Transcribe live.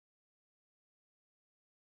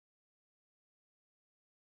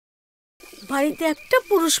বাড়িতে একটা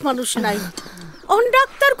পুরুষ মানুষ নাই। অন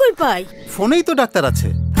ডাক্তার কই পাই? ফোনেই তো ডাক্তার আছে।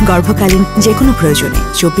 গর্ভকালীন যে কোনো প্রয়োজনে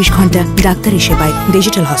 24 ঘন্টা ডাক্তারি সেবায়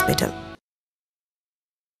ডিজিটাল হসপিটাল।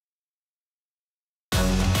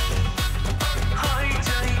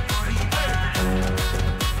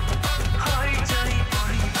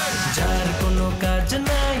 যার কোনো কাজ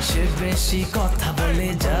নাই সে বেশি কথা বলে,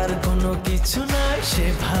 যার কোনো কিছু নাই সে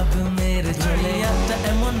ভাবে মেরে চলে। একটা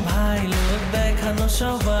এমন ভাই লোক দেখানো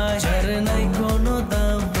সবাই, যার নাই কোনো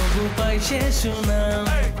দাম তবু পাই সে সুনাম।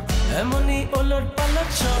 এমনই ওলট পালট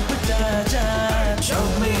সব যা সব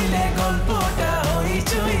মিলে গল্পটা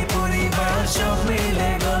হইচই পরিবার, সব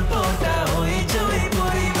মিলে গল্পটা হইচই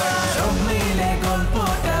পরিবার, সব মিলে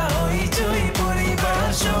গল্পটা হইচই পরিবার,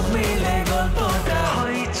 সব মিলে গল্পটা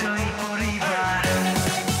হইচই পরিবার।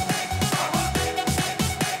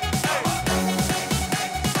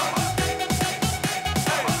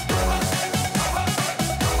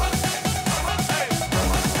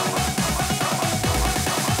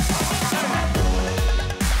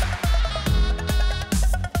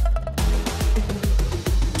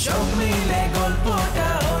 সব মিলে গল্পটা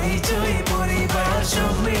হইচই পরিবার,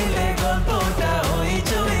 সব মিলে গল্পটা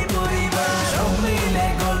হইচই পরিবার, সব মিলে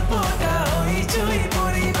গল্পটা হইচই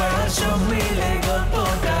পরিবার, সব মিলে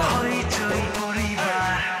গল্পটা হইচই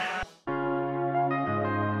পরিবার।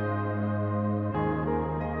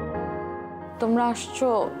 তোমরা আসছো,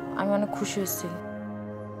 আমি অনেক খুশি হয়েছি।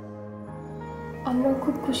 আমরাও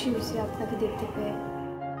খুব খুশি হয়েছি আপনাকে দেখতে পেয়ে।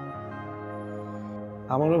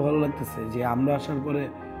 আমারও ভালো লাগতেছে যে আমরা আসার পরে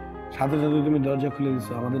সাথে সাথে তুমি দরজা খুলে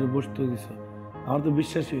দিছো, আমাদের বসতে দিছো। আমার তো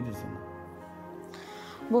বিশ্বাসই হইতেছে না।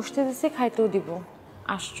 বসতে দিছে, খাইতেও দিব।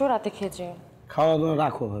 আসছো, রাতে খেয়ে যাও। খাওয়া দাওয়া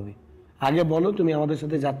রাখো ভাবি, আগে বলো তুমি আমাদের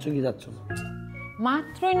সাথে যাচ্ছ কি যাচ্ছ না।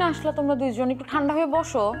 মাত্রই না আসলে তোমরা দুইজন, একটু ঠান্ডা হয়ে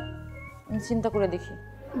বসো, চিন্তা করে দেখি।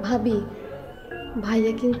 ভাবি,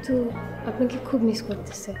 ভাইয়া কিন্তু আপনাকে খুব মিস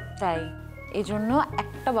করতেছে। তাই এই জন্য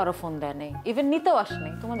একটা বারো ফোন দেয় নেই, ইভেন নিতেও আস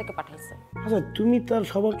নাই, তোমাদেরকে পাঠাইছে। আচ্ছা তুমি তার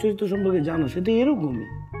স্বভাব চরিত্র সম্পর্কে জানো, সে তো এরকমই।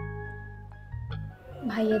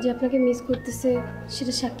 ভাইয়া যে আপনাকে মিস করতেছে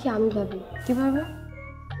সেটা সাক্ষী আমি ভাবি। কিভাবে?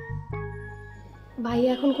 ভাইয়া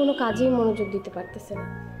এখন কোনো কাজেই মনোযোগ দিতে পারতেছে না।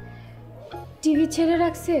 টিভি ছেড়ে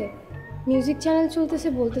রাখছে, মিউজিক চ্যানেল চলতেছে,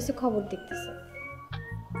 বলতেছে খবর দেখতেছে।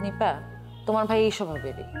 নিপা, তোমার ভাই এই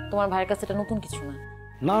স্বভাবেরই, তোমার ভাইয়ের কাছে এটা নতুন কিছু না।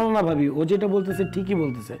 না না না ভাবি, ও যেটা বলতেছে ঠিকই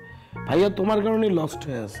বলতেছে। ভাইয়া তোমার কারণেই লস্ট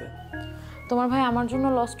হয়ে আছে। তোমার ভাই আমার জন্য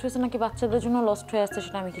লস্ট হয়েছে নাকি বাচ্চাদের জন্য লস্ট হয়ে আসছে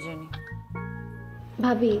সেটা আমি কি জানি।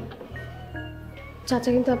 ভাবি, চাচা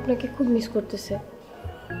কিন্তু আপনাকে খুব মিস করতেছে।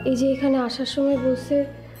 এই যে এখানে আসার সময় বলছে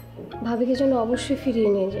ভাবিকে যেন অবশ্যই ফিরিয়ে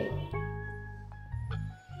নিয়ে যাই।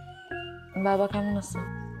 বাবা কেমন আছে?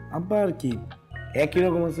 আব্বা আর কি, একই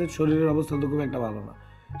রকম আছে, শরীরের অবস্থা তো খুব একটা ভালো না,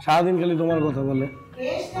 সারাদিন খালি তোমার কথা বলে।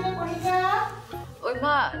 ওই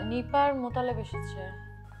মা নিপার মোতালেব এসেছে।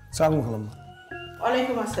 সালাম আলাইকুম।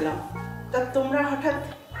 ওয়ালাইকুম আসসালাম। তা তোমরা হঠাৎ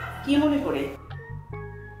কি মনে করে?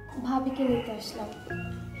 ভাবিকে নিতে আসলাম।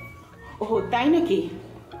 ও তাই নাকি?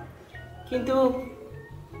 কিন্তু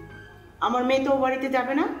আমার মেয়ে তো বাড়িতে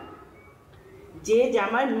যাবে না। যে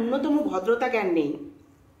জামার ন্যূনতম ভদ্রতা জ্ঞান নেই,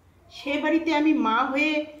 সে বাড়িতে আমি মা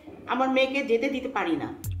হয়ে আমার মেয়েকে যেতে দিতে পারি না।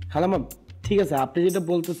 খালাম্মা ঠিক আছে, আপনি যেটা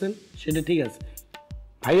বলতেছেন সেটা ঠিক আছে,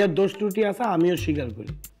 ভাইয়ার দোষ ত্রুটি আছে, আমিও স্বীকার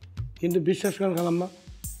করি। কিন্তু বিশ্বাস করেন খালাম্মা,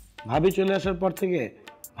 ভাবি চলে আসার পর থেকে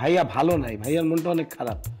ভাইয়া ভালো নাই, ভাইয়ার মনটা অনেক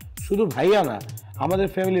খারাপ। শুধু ভাইয়া না, আমাদের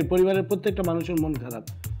ফ্যামিলির পরিবারের প্রত্যেকটা মানুষের মন খারাপ।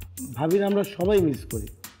 ভাবির আমরা সবাই মিস করি।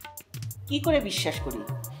 কি করে বিশ্বাস করি?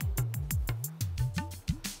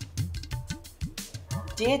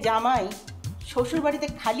 যে জামাই শ্বশুর বাড়িতে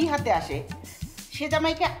খালি হাতে আসে, সে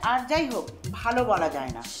জামাইকে আর যাই হোক ভালো বলা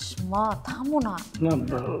যায় না। মা থামো না। না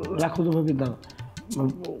রাখো তো ভাবি, দাও।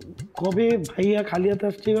 কবে ভাইয়া খালি হাতে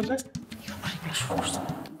আসছে?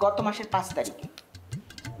 গত মাসের 5 তারিখে।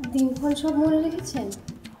 দিনক্ষণ সব মনে রেখেছেন?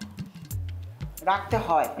 রাখতে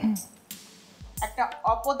হয়, একটা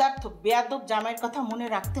অপদার্থ বেয়াদব জামাইয়ের কথা মনে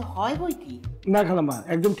রাখতে হয় বই কি? না খালাম্মা,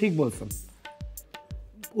 একদম ঠিক বলছেন,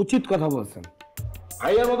 উচিত কথা বলছেন।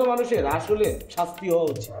 ভাইয়ার মতো মানুষের আসলে শাস্তি হওয়া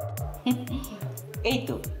উচিত। এই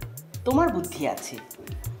তো তোমার বুদ্ধি আছে,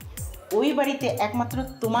 ওই বাড়িতে একমাত্র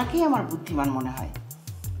তোমাকেই আমার বুদ্ধিমান মনে হয়।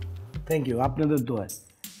 থ্যাংক ইউ, আপনাদের দোয়ায়।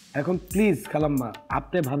 এখন প্লিজ খালাম্মা,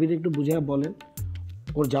 আপনি ভাবির একটু বুঝিয়ে বলেন,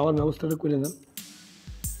 ওর যাওয়ার ব্যবস্থাটা করে দেন।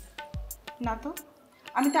 না তো,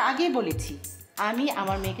 আমি তো আগেই বলেছি আমি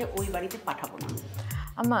আমার মেয়েকে ওই বাড়িতে পাঠাবো না।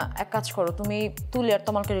 আম্মা এক কাজ করো, তুমি তুলি আর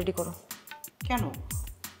তমালকে রেডি করো। কেন?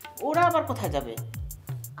 ওরা আবার কোথায় যাবে?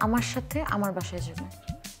 আমার সাথে আমার বাসায় যাবে।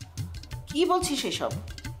 কি বলছিস সেসব?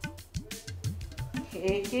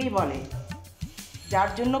 একেই বলে যার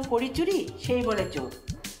জন্য করি চুরি সেই বলে চোর।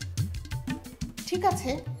 ঠিক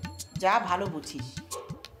আছে, যা ভালো বুঝিস,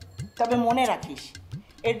 তবে মনে রাখিস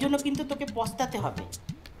এর জন্য কিন্তু তোকে পস্তাতে হবে।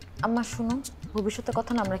 আম্মা শুনো, ভবিষ্যতের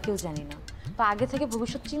কথা না আমরা কেউ জানি না, তো আগে থেকে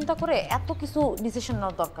ভবিষ্যৎ চিন্তা করে এত কিছু ডিসিশন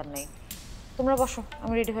নেওয়ার দরকার নেই। তোমরা বসো,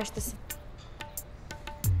 আমি রেডি হয়ে আসতেছি।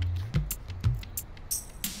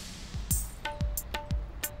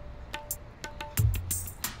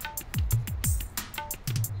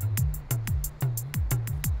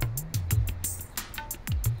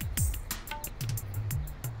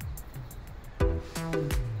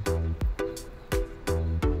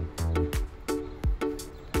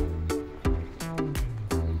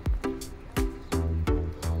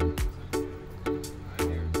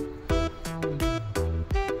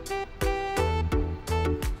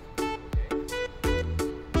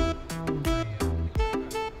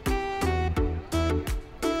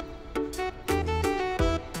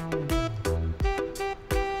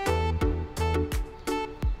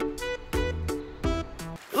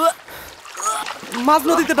 মাঝ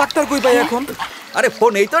নদীতে ডাক্তার কই পাই এখন? আরে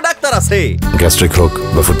ফোনেই তো ডাক্তার আছে। গ্যাস্ট্রিক হোক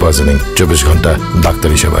বা ফুড পয়জনিং 24 ঘন্টা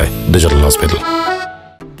ডাক্তারি সেবায় ডিজিটাল হসপিটাল।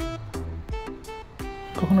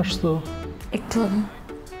 কখন আসছো? একটু আগে।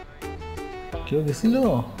 কেউ গেছিল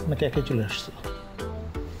নাকি একাই চলে আসছো?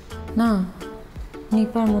 না,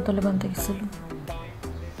 নিপার মোতালে বানতে গেছিল।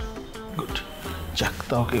 গুড, যাক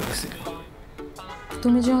তাও কেউ গেছিল।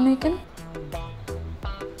 তুমি যাও নাই কেন?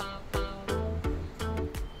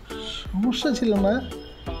 সমস্যা ছিল না,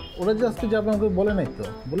 ওরা যে আজকে যাবে আমাকে বলে নাই তো,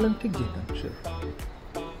 বললেন ঠিক যেতাম।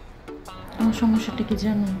 আমার সমস্যাটা কি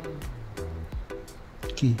জানো?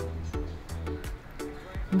 কি?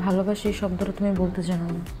 ভালোবাসি এই শব্দটা তুমি বলতে জানো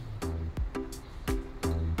না।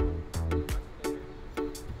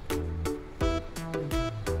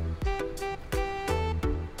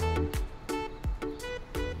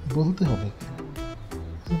 বলতে হবে,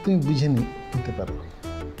 তুমি বুঝে নিতে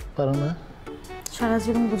পারো না? সারা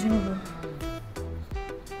জীবন বুঝে নেব।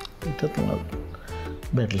 এটা তোমার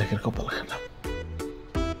ব্যাড লাকের কপাল খারাপ।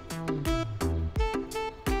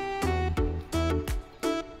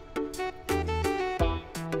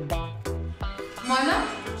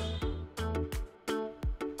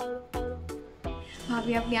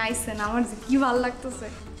 ভাবি আপনি আইছেন, আমার যে কি ভালো লাগতেছে।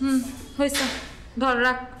 হয়েছে, ধর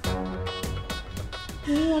রাখ।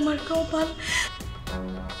 ও আমার কপাল।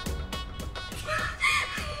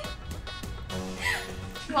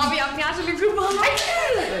 ভাবি আপনি আসলে খুব ভালো।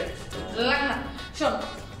 রাখ না। শোন,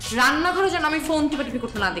 রান্নাঘরে যেন আমি ফোন টিপা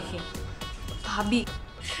করতে না দেখি। ভাবি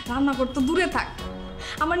রান্নাঘর তো দূরে থাক,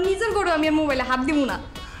 আমার নিজের ঘরে আমি আর মোবাইলে হাত দিব না।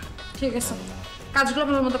 ঠিক আছে, কাজগুলো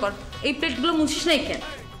আপনার মতো কর। এই প্লেটগুলো মুছিস নাই কেন?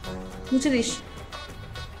 মুছে দিস।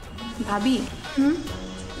 ভাবি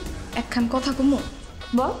একখান কথা কমু।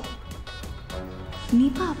 বল।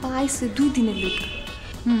 নিপা আপা আইসে 2 দিনের লোক।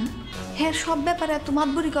 হ্যাঁ, সব ব্যাপারে এত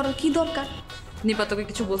মাতবরি করার কি দরকার? নিপা তোকে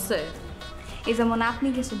কিছু বলছে? এই যেমন আপনি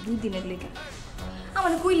গেছো 2 দিনের লেগে,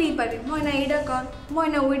 আমার কইলেই পারে ময়না এইটা কর,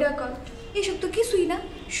 ময়না ওইটা কর। এইসব তো কিছুই না,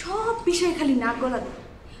 সব বিষয় খালি নাক গলা দেয়।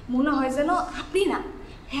 মনে হয় যেন আপনি না,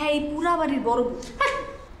 হ্যাঁ এই পুরা বাড়ির বড় বউ।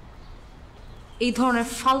 এই ধরনের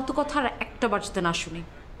ফালতু কথা আর একটা বাজতে না শুনি।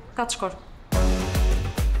 কাজ কর।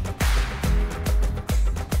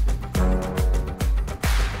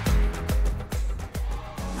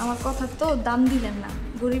 আমার কথা তো দাম দিলেন না,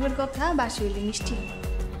 গরিবের কথা বাসি হইলে মিষ্টি।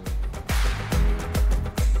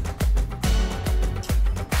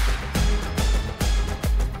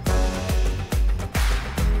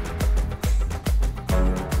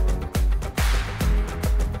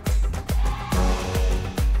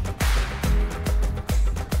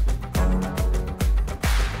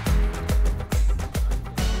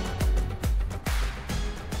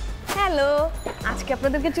 হ্যালো, আজকে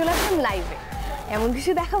আপনাদেরকে চলে আসলাম লাইভে। এমন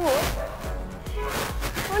কিছু দেখাবো,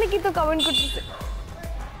 অনেকেই তো কমেন্ট করতেছে।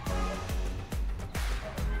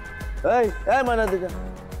 এই এই মানা দিকা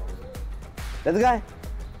এদিকে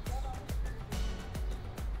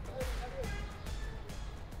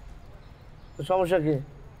সমস্যা কি?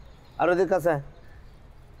 আর ওদের কাছে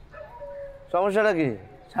সমস্যাটা কি?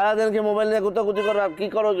 সারাদিন কি মোবাইল নিয়ে গুতাগুতি করো? আর কি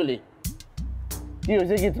করো গেলি? কি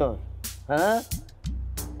হয়েছে কি তোর? হ্যাঁ,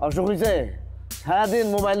 অসুখ হয়েছে? সারাদিন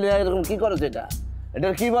মোবাইল নিয়ে এরকম কি করো?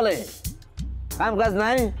 এটার কি বলে? কাম কাজ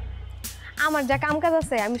নাই? আমার যা কাম কাজ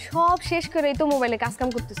আছে আমি সব শেষ করে এই তো মোবাইলে কাজ কাম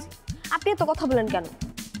করতেছি। আপনি এত কথা বলেন কেন?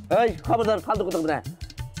 এই খবরদার, ফালতু কথা বলবি না,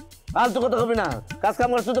 ফালতু কথা কবি না। কাজ কাম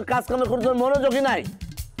করছিস তো, কাজ কামে করে তোর মনোযোগই নাই।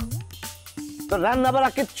 তোর রান্না বাড়া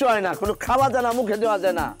কিচ্ছু হয় না, কোনো খাওয়া যায় না, মুখে দেওয়া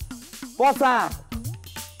যায় না, পচা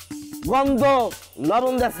গন্ধ,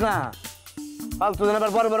 লবণ দেস না। ফালতু যেন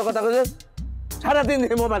আবার বড় বড় কথা কইছিস। সারাদিন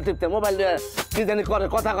মোবাইল টিপতে, মোবাইল কি জানি করে,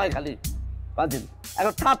 কথা কয় খালি। বাজিল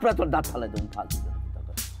এখন থাপড়া তোর দাঁত ফালাই দেবো। ফালতু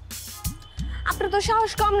আপনার তো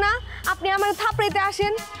সাহস কম না, আপনি আমার থাপড়াইতে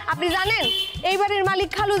আসেন। আপনি জানেন এই বাড়ির মালিক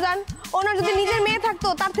খালুজান, ওনার যদি নিজের মেয়ে থাকতো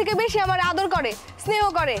তার থেকে বেশি আমার আদর করে, স্নেহ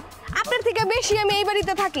করে। আপনার থেকে বেশি আমি এই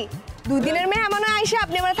বাড়িতে থাকি। 2 দিনের মেহমান আইসা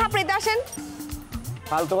আপনি আমার থাপড়াইতে আসেন।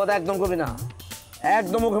 ফালতু কথা একদম করবি না,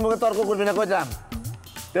 একদম মুখে মুখে তর্ক করবি না। কইলাম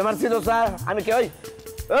তুই আমার ছিল স্যার, আমি কে? ওই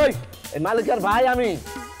এই মালিকের ভাই আমি,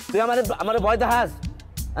 তুই আমার ভয় দেখাস?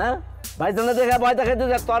 হ্যাঁ, ভাই জানা দেখে ভয় দেখাইতে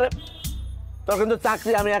যা তোর কিন্তু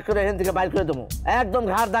চাকরি আমি এক করে এখান থেকে বাইর করে দেবো, একদম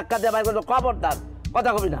ঘাড় ধাক্কা দিয়ে বাইর করে দেবো। খবরদার কথা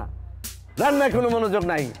কবি না, রান্নায় কোনো মনোযোগ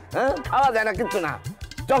নাই। হ্যাঁ, খাওয়া যায় না, কিচ্ছু না,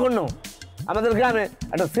 জঘন্য। আমাদের গ্রামে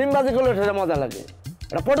একটা সিম বাজি করলে সেটা মজা লাগে,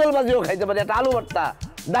 একটা পটল বাজিও খাইতে পারি, একটা আলু ভর্তা,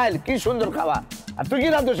 ডাল, কি সুন্দর খাওয়া। আর তুই কি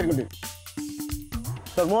রাঁধতে শিখলি?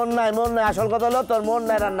 তোর মন নাই, আসল কথা হলো তোর মন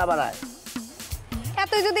নাই রান্না বাড়ায়।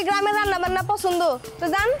 এতই যদি গ্রামের রান্না বান্না পছন্দ তো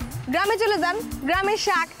যান গ্রামে চলে যান। গ্রামের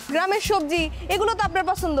শাক, গ্রামের সবজি, এগুলো তো আপনার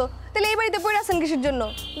পছন্দ। তাহলে এই বাড়িতে পড়ে আছেন কিসের জন্য?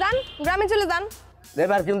 যান গ্রামে চলে যান।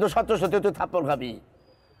 এবার কিন্তু সত্য সত্যি তুই থাপ্পড় খাবি।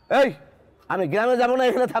 এই আমি গ্রামে যাবো না,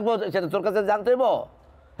 এখানে থাকবো, সেটা তোর কাছে জানতে হইব?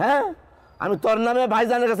 হ্যাঁ, আমি তোর নামে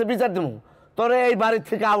ভাইজানের কাছে বিচার দেবো, তোরে এই বাড়ির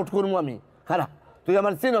থেকে আউট করবো আমি। খারাপ, তুই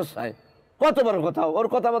আমার চিনস নাই, কত বড় কথা। ওর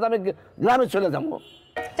কথা মতো আমি গ্রামে চলে যাবো।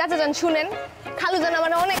 চাচা যান শুনেন, খালুজান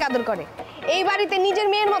আমার অনেক আদর করে, এই বাড়িতে নিজের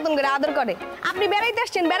মেয়ের মতন করে আদর করে। আপনি বেড়াইতে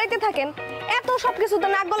আসছেন, বেড়াইতে থাকেন, এত সবকিছু তো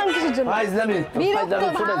নাক গলান কিসের জন্য? বিরক্ত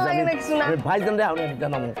ভালো লাগে না কিছু না। ভাইজান রে আমি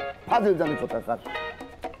জানাবো, ফাজিল জানি কোথায় স্যার।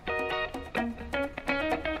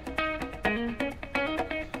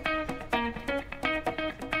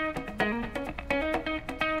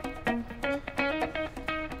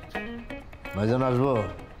 ভাইজান আসবো?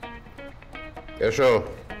 এসো।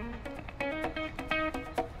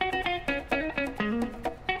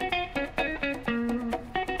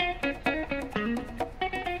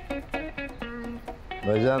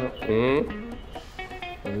 ভাইজান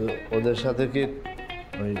ওদের সাথে কি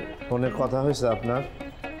ওই ফোনে কথা হয়েছে আপনার?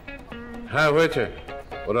 হ্যাঁ হয়েছে,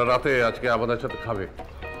 ওরা রাতে আজকে আমাদের সাথে খাবে।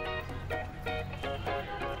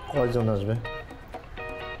 কয়জন আসবে?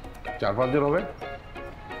 4-5 জন হবে।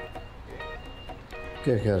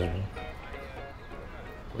 কে কে আসবে?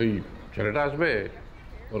 ওই ছেলেটা আসবে,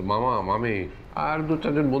 ওর মামা মামি আর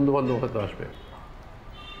 2-4 জন বন্ধু বান্ধব হয়তো আসবে।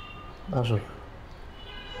 আসুক,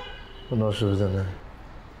 কোনো অসুবিধা নেই,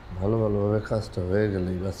 ভালোভাবে কাজটা হয়ে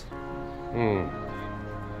গেলেই বাস।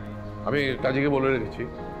 আমি কাজীকে বলে রেখেছি,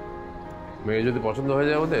 মেয়ে যদি পছন্দ হয়ে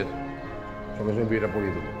যায় ওদের, সঙ্গে সঙ্গে বিয়েটা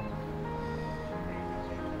পড়িয়ে দেবো।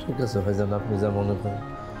 ঠিক আছে ভাইজান, আপনি যা মনে করেন।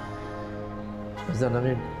 ভাইজান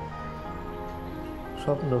আমি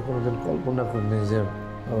স্বপ্ন কোনোদিন কল্পনা করিনি যে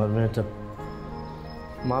আমার মেয়েটা,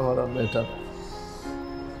 মামারা মেয়েটা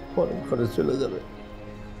পরে করে চলে যাবে।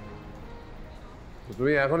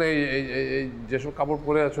 তুমি এখন এই যেসব কাপড়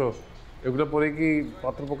পরে আছো, এগুলো পরে কি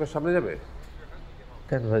পাত্রপক্ষের সামনে যাবে?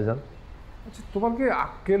 কেন ভাইজান? আচ্ছা, তোমার কি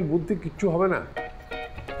আক্কেল বুদ্ধি কিচ্ছু হবে না?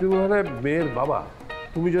 তুমি ওখানে মেয়ের বাবা,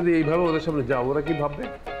 তুমি যদি এইভাবে ওদের সামনে যাও, ওরা কি ভাববে?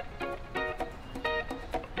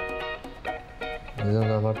 ভাইজান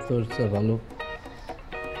আমার তো ভালো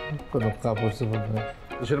কোনো কাপড় চোপড় নেই।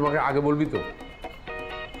 সেটা আমাকে আগে বলবি তো।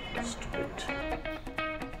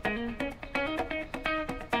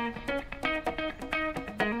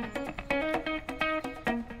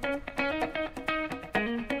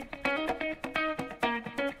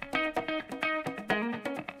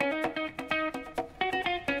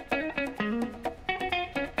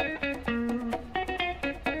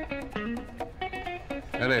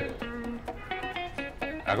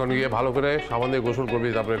 এখন গিয়ে ভালো করে সাবান দিয়ে গোসল করবি,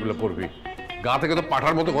 তারপরে এগুলো পরবি। গা থেকে তো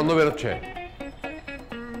পাঠার মতো গন্ধ বেরোচ্ছে।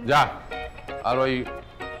 যা, আর ওই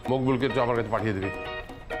মকবুলকে তো আমার কাছে পাঠিয়ে দিবি।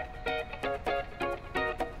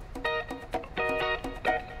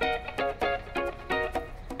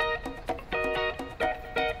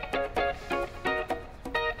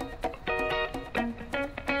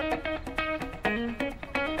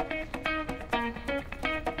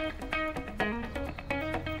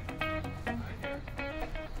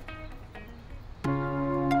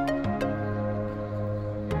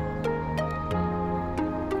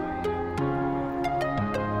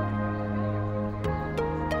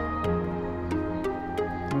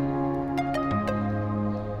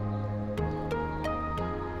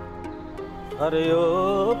 আরে ও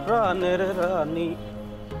প্রাণের রানী,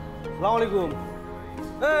 আসসালামু আলাইকুম।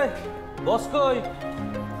 এই বস কই?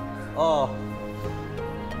 ও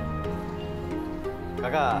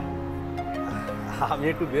কাকা, আমি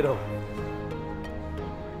একটু বের হব।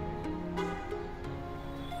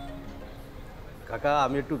 কাকা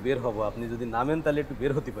আমি একটু বের হব, আপনি যদি নামেন তাহলে একটু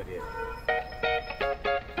বের হতে পারি।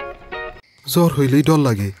 জ্বর হইলেই ডর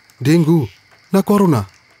লাগে, ডেঙ্গু না করোনা?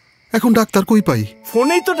 এখন ডাক্তার কই পাই?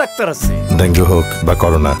 ফোনেই তো ডাক্তার আছে। ডেঙ্গু হোক বা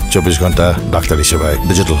করোনা, 24 ঘন্টা ডাক্তারি সেবায়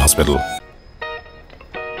ডিজিটাল হসপিটাল।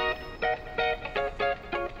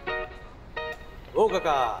 ও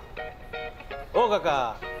কাকা, ও কাকা।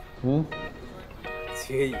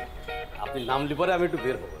 সেই আপনি নামলি পরে আমি একটু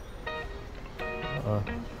বের হবো।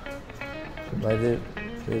 বাইরে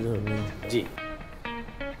বের হবি? জি।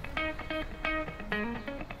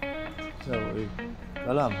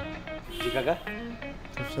 কালাম। জি কাকা।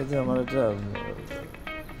 তোর সাথে আমার একটা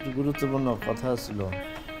গুরুত্বপূর্ণ কথা ছিল।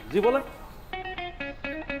 জি বলেন।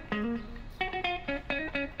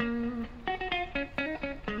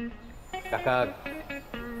 কাকা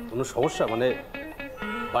কোনো সমস্যা, মানে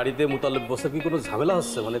বাড়িতে মোতালেব বসে কি কোনো ঝামেলা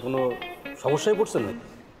হচ্ছে, মানে কোনো সমস্যায় পড়ছেন নাকি?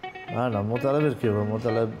 না না, মোতালেবের কি হবে?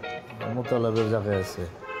 মোতালেবের জায়গায় আছে,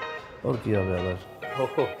 ওর কি হবে আবার?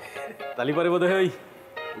 তালিবারে বোধ হয় ওই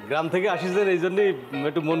গ্রাম থেকে আসিছেন, এই জন্যই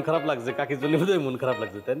একটু মন খারাপ লাগছে। কাকির জন্য বোধ হয় মন খারাপ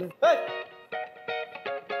লাগছে, তাই না?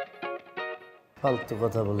 ফালতু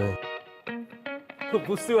কথা বলে।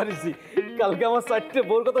 বুঝতে পারছি, কালকে আমার 4টে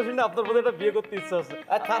বউর কথা শুনে আপনার বোধ একটা বিয়ে করতে ইচ্ছা আছে।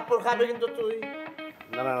 থাপ্পড় খাবে কিন্তু তুই।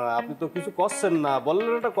 না না না, আপনি তো কিছু করছেন না,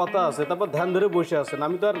 বললেন একটা কথা আছে, তারপর ধ্যান ধরে বসে আছেন।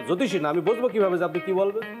 আমি তো আর জ্যোতিষী না, আমি বুঝবো কিভাবে যে আপনি কি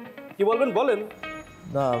বলবেন, কি বলবেন বলেন।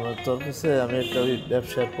 না, তোর কাছে আমি একটা ওই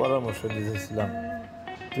ব্যবসার পরামর্শ দিয়েছিলাম।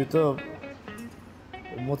 তুই তো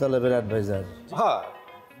মোতালেবের অ্যাডভাইজার। হ্যাঁ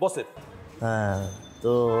বসে। হ্যাঁ,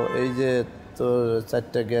 তো এই যে তোর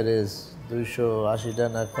 4টা গ্যারেজ, 280টা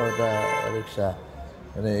না কয়টা রিক্সা,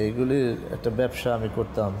 মানে এইগুলির একটা ব্যবসা আমি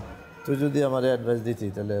করতাম। তুই যদি আমার অ্যাডভাইস দিতি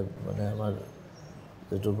তাহলে মানে আমার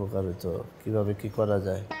একটু উপকার হতো, কীভাবে কী করা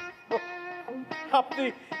যায়। আপনি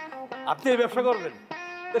আপনি এই ব্যবসা করবেন,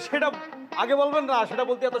 তো সেটা আগে বলবেন না, সেটা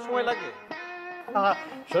বলতে এত সময় লাগে।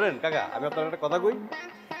 শোনেন কাকা, আমি আপনার একটা কথা কই।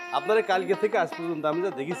 আপনারা কালকে থেকে আজ পর্যন্ত আমি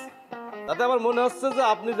যা দেখেছি, তাতে আমার মনে হচ্ছে যে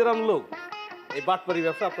আপনি যেরকম লোক, এই বাটপারি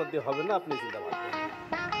ব্যবসা আপনার দিয়ে হবে না। আপনি চিন্তা করেন।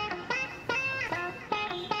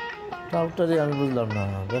 টাউটারি আমি বুঝলাম না,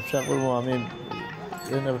 ব্যবসা করবো আমি,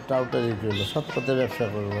 টাউটারি করবো, সৎ পথে ব্যবসা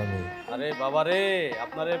করবো আমি। আরে বাবা রে,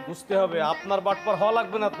 আপনারে বুঝতে হবে, আপনার বাটপার হওয়া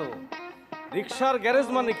লাগবে না তো। রিক্সার গ্যারেজ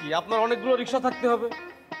মানে কি, আপনার অনেকগুলো রিক্সা থাকতে হবে।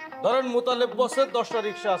 ধরেন মোতালেব বসের 10টা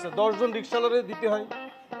রিক্সা আছে, 10 জন রিক্সাওয়ালারে দিতে হয়।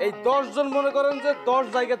 এই 10 জন মনে করেন যে 10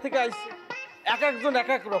 জায়গা থেকে আইছে, এক একজন এক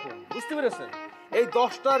এক রকম, বুঝতে পেরেছেন? এই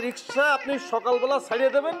 10টা রিক্সা আপনি সকালবেলা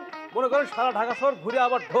ছাড়িয়ে দেবেন, মনে করেন সারা ঢাকা শহর ঘুরে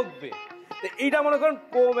আবার ঢুকবে। তো এইটা মনে করেন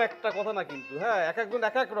কম একটা কথা না কিন্তু, হ্যাঁ, এক একজন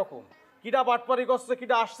এক এক রকম। কিটা বাটপারি করছে,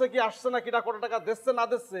 কিটা আসছে কি আসছে না, কিটা কত টাকা দিচ্ছে না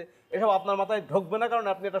দিচ্ছে, এসব আপনার মাথায় ঢুকবে না, কারণ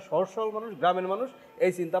আপনি একটা সহজ সরল মানুষ, গ্রামের মানুষ।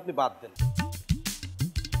 এই চিন্তা আপনি বাদ দেন।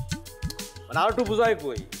 মানে আর একটু বুঝাই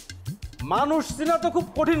কই, মানুষ চিনা তো খুব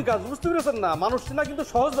কঠিন কাজ, বুঝতে পেরেছেন না? মানুষ চিনা কিন্তু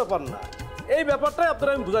সহজ ব্যাপার না। এই ব্যাপারটাই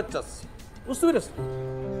আপনারা আমি বুঝাতে চাচ্ছি, বুঝতে পেরেছেন?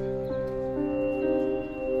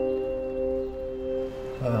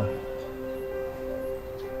 হ্যাঁ,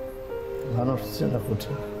 মানুষ চেনা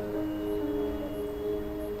কঠিন।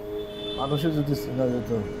 মানুষের যদি চেনা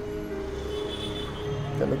যেত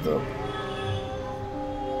তাহলে তো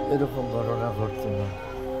এরকম ঘটনা ঘটত না।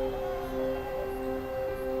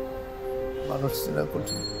 মানুষ চেনা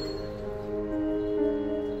কঠিন।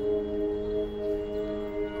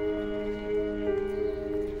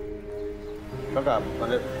 কাকা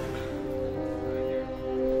মানে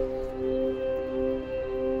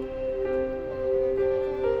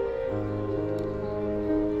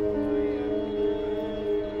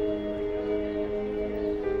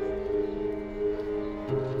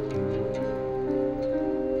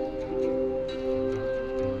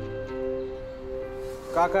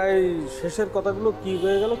কাকা এই শেষের কথাগুলো কি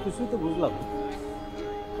হয়ে গেল কিছুই তো বুঝলাম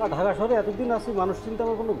না। ঢাকা শহরে এতদিন আসি, মানুষ চিন্তা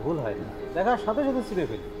আমার কোনো ভুল হয় না, দেখার সাথে সাথে চিনে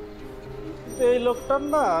ফেলি। কিন্তু এই লোকটার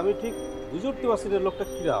না আমি ঠিক বুঝে উঠতে পারছি না, লোকটা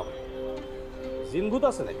কিরাম, জিনভূত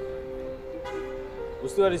আছে নাকি।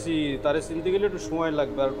 বুঝতে পারছি তারে চিনতে গেলে একটু সময়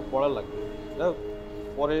লাগবে আর একটু পড়া লাগবে, যাই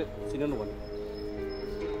পরে চিনে নেব।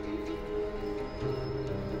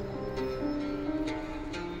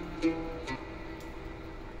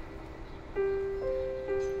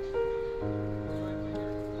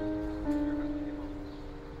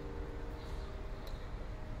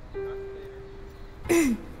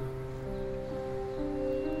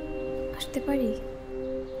 আসতে পারি?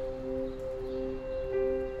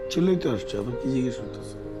 চলেই তো আসছে, আবার কি জিজ্ঞেস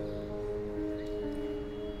করতেছে?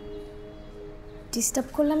 ডিস্টার্ব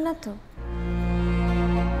করলাম না তো?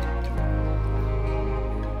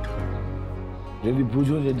 যদি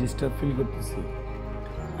বুঝো যে ডিস্টার্ব ফিল করতেছি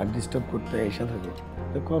আর ডিস্টার্ব করতে এসে থাকো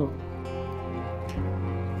তো করো।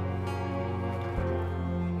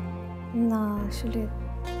 না, আসলে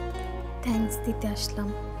থ্যাঙ্কস দিতে আসলাম।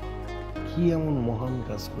 কি এমন মহান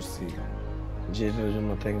কাজ করছি যে এটার জন্য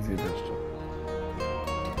থ্যাঙ্কস দিতে আসছো?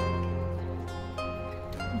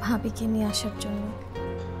 ভাবিকে নিয়ে আসার জন্য।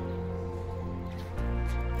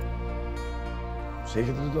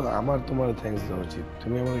 সেক্ষেত্রে তো আমার তোমার থ্যাঙ্কস দেওয়া উচিত।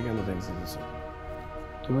 তুমি আমার কেন থ্যাঙ্কস দিতেছ?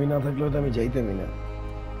 তুমি না থাকলে হয়তো আমি যাইতামই না,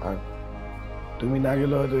 আর তুমি না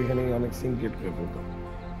গেলে হয়তো এখানে অনেক সিন ক্রিয়েট করে ফেলতাম,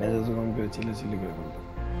 মেজাজ কম করে চিল্লাচিল্লি করে ফেলতাম।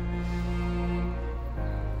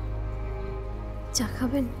 চা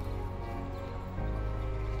খাবেন?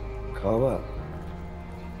 খাওয়াবা?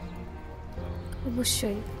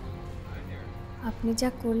 অবশ্যই। আপনি যা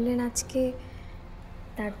করলেন আজকে,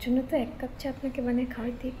 তার জন্য তো 1 কাপ চা আপনাকে বানিয়ে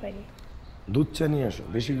খাওয়াইতেই পারি। দুধ চা নিয়ে আসো,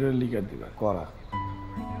 বেশি করে লিকার দিবা, কড়া।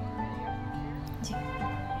 জি।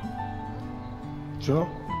 শোনো,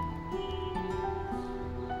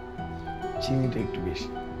 চিনিটা একটু বেশি।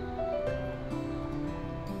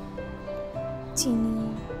 চিনি?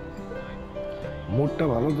 মুডটা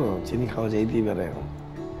ভালো তো, চিনি খাওয়া যাইতেই পারে এখন।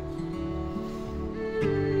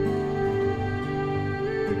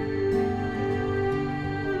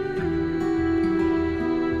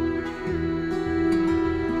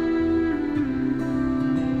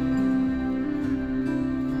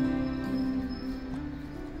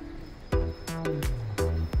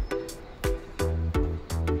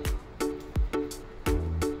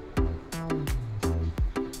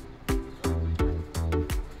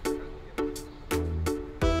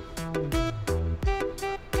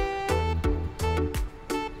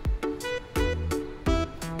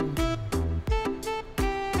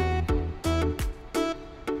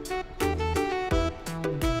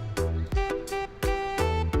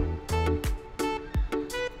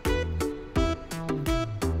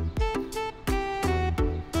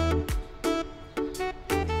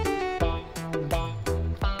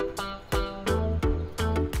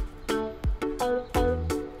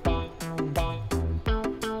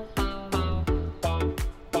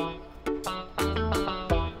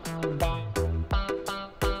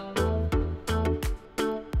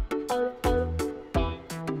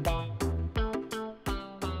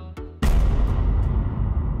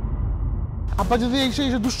 আব্বা যদি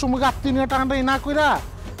এসে দুঃসমুখে আত্মীয় নিয়ে টানাটানি না কইরা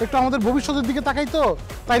একটু আমাদের ভবিষ্যতের দিকে তাকাইতো,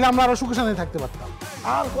 তাইলে আমরা আরো সুখে শান্তি থাকতে পারতাম।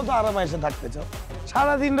 আর কত আরামে এসে থাকতে চাও?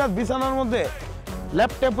 সারাদিন রাত বিছানার মধ্যে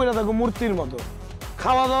ল্যাপটপ পড়ে থাকো মূর্তির মতো,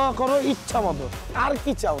 খাওয়া দাওয়া করো ইচ্ছা মতো, আর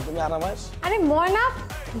কি চাও তুমি আরামায়েশ? আরে ময়না,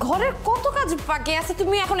 ঘরের কত কাজ বাকি আছে,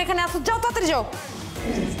 তুমি এখন এখানে আসো, যাও তাড়াতাড়ি যাও।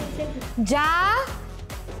 যা,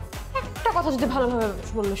 একটা কথা যদি ভালোভাবে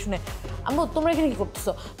বললে শুনে। আম্মু তোমরা এখানে কি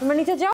করতেছো? তোমরা নিচে যাও।